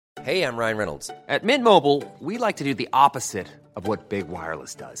Hey, I'm Ryan Reynolds. At Mint Mobile, we like to do the opposite of what Big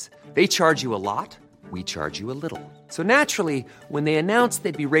Wireless does. They charge you a lot, we charge you a little. So naturally, when they announced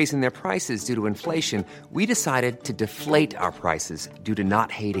they'd be raising their prices due to inflation, we decided to deflate our prices due to not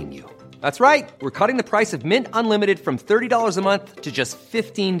hating you. That's right. We're cutting the price of Mint Unlimited from $30 a month to just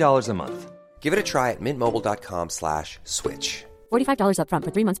 $15 a month. Give it a try at mintmobile.com/switch. $45 up front for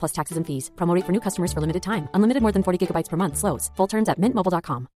 3 months plus taxes and fees. Promo rate for new customers for limited time. Unlimited more than 40 gigabytes per month. Slows full terms at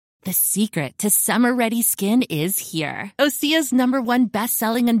mintmobile.com. The secret to summer-ready skin is here. Osea's #1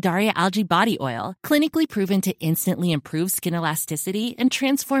 best-selling Undaria Algae Body Oil, clinically proven to instantly improve skin elasticity and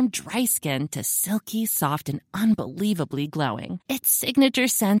transform dry skin to silky, soft, and unbelievably glowing. Its signature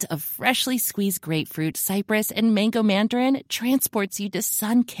scent of freshly squeezed grapefruit, cypress, and mango mandarin transports you to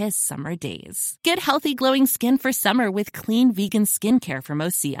sun-kissed summer days. Get healthy, glowing skin for summer with clean vegan skincare from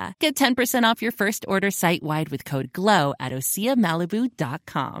Osea. Get 10% off your first order site-wide with code GLOW at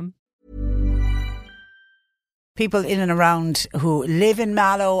OseaMalibu.com. People in and around who live in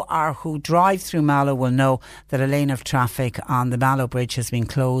Mallow or who drive through Mallow will know that a lane of traffic on the Mallow Bridge has been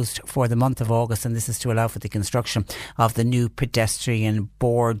closed for the month of August, and this is to allow for the construction of the new pedestrian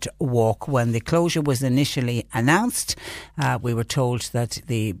boardwalk. When the closure was initially announced, we were told that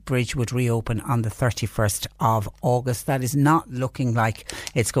the bridge would reopen on the 31st of August. That is not looking like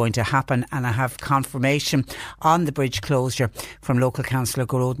it's going to happen, and I have confirmation on the bridge closure from local councillor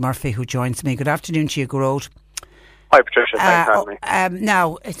Gearóid Murphy, who joins me. Good afternoon to you, Gearóid. Hi Patricia, thanks for having me.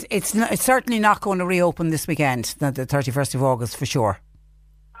 Now, it's certainly not going to reopen this weekend, the 31st of August for sure.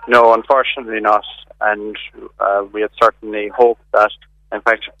 No, unfortunately not, and we had certainly hoped that, in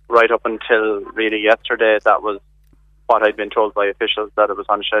fact, right up until really yesterday, that was what I'd been told by officials, that it was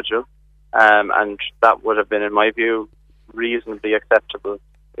on schedule, and that would have been, in my view, reasonably acceptable.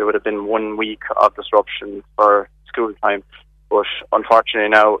 It would have been 1 week of disruption for school time, but unfortunately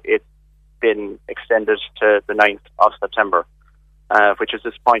now it's been extended to the 9th of September, which is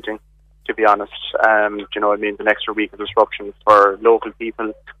disappointing, to be honest. It means an extra week of disruption for local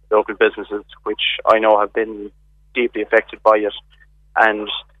people, local businesses, which I know have been deeply affected by it.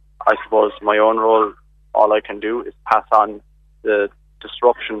 And I suppose my own role, all I can do is pass on the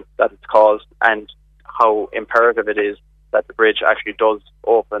disruption that it's caused and how imperative it is that the bridge actually does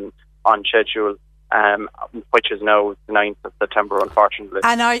open on schedule, which is now the 9th of September, unfortunately.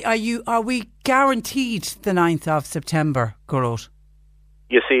 And are we guaranteed the 9th of September, Gearóid?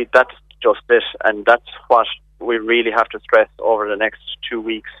 You see, that's just it, and that's what we really have to stress over the next 2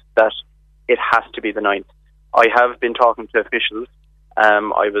 weeks, that it has to be the 9th. I have been talking to officials.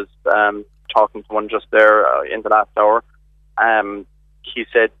 I was talking to one just there in the last hour. He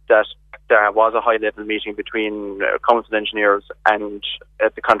said that there was a high-level meeting between council engineers and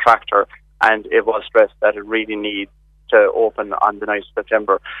the contractor, and it was stressed that it really needs to open on the 9th of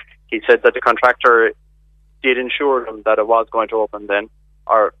September. He said that the contractor did ensure them that it was going to open then,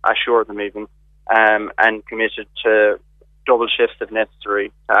 or assure them even, and committed to double shifts if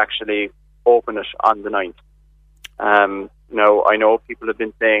necessary to actually open it on the 9th. Now, I know people have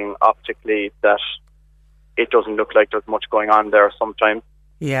been saying optically that it doesn't look like there's much going on there sometimes.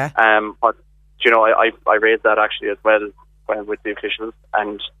 Yeah. But, I raised that actually as well with the officials,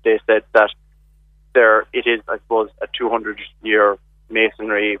 and they said that it is, I suppose, a 200-year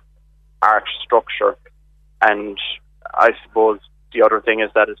masonry arch structure, and I suppose the other thing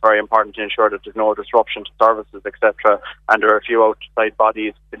is that it's very important to ensure that there's no disruption to services, etc. And there are a few outside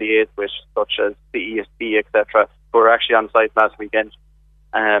bodies to liaise with, such as the ESB, etc., who were actually on site last weekend.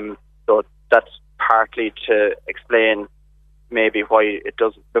 So that's partly to explain maybe why it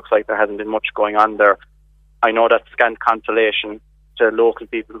looks like there hasn't been much going on there. I know that's scant consolation to local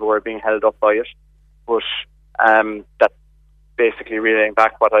people who are being held up by it, but that's basically relaying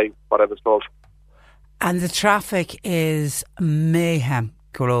back what I was told. And the traffic is mayhem,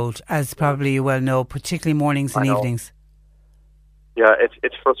 Gearóid, as probably you well know, particularly mornings and evenings. Yeah,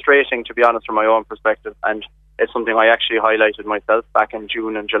 it's frustrating, to be honest, from my own perspective, and it's something I actually highlighted myself back in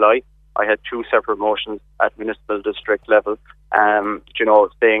June and July. I had 2 separate motions at municipal district level,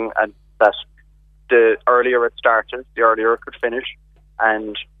 saying that the earlier it started, the earlier it could finish.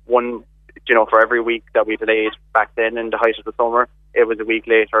 And for every week that we delayed back then in the height of the summer, it was a week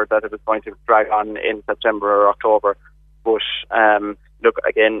later that it was going to drag on in September or October. But look,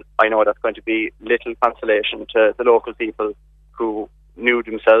 again, I know that's going to be little consolation to the local people who knew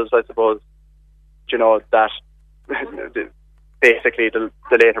themselves, I suppose, that basically the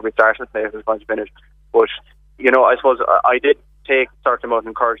later we started, the later it was going to finish. But, I suppose I did take a certain amount of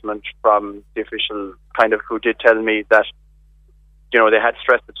encouragement from the official who did tell me that they had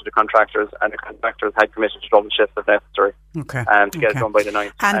stressed it to the contractors, and the contractors had committed to double shifts if necessary to get it done by the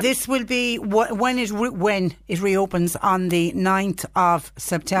 9th. And this will be when it reopens on the 9th of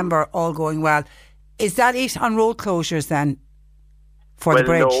September, all going well. Is that it on road closures then for the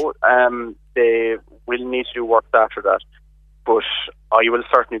bridge? No, they will need to do work after that, but I will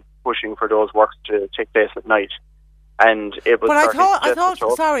certainly be pushing for those works to take place at night. And it was. But I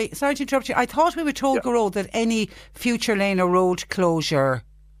thought. Sorry to interrupt you. I thought we were told, Garrod, that any future lane or road closure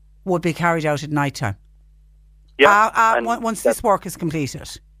would be carried out at night time. Yeah. Once this work is completed,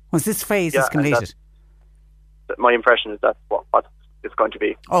 once this phase is completed. My impression is that's what it's going to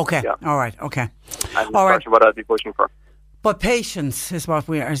be. Okay. Yeah. All right. Okay. And that's what I'll be pushing for. But patience is what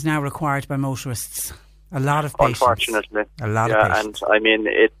is now required by motorists. A lot of patience. Unfortunately. A lot of patience. And I mean,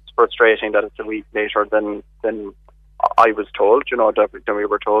 it's frustrating that it's a week later than I was told, than we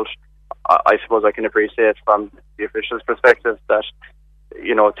were told. I suppose I can appreciate from the officials' perspective that,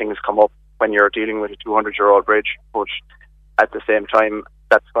 things come up when you're dealing with a 200-year-old bridge, but at the same time,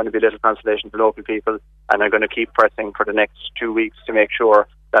 that's going to be little consolation to local people, and I'm going to keep pressing for the next 2 weeks to make sure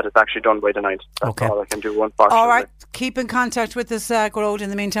that it's actually done by the 9th. That's all I can do, unfortunately. All right, keep in contact with us, Garrod. In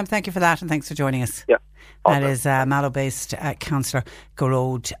the meantime, thank you for that, and thanks for joining us. Yeah. That is Mallow-based Councillor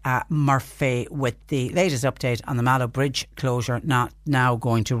Garrod Murphy with the latest update on the Mallow Bridge closure, not now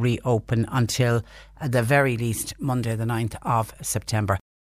going to reopen until the very least Monday the 9th of September.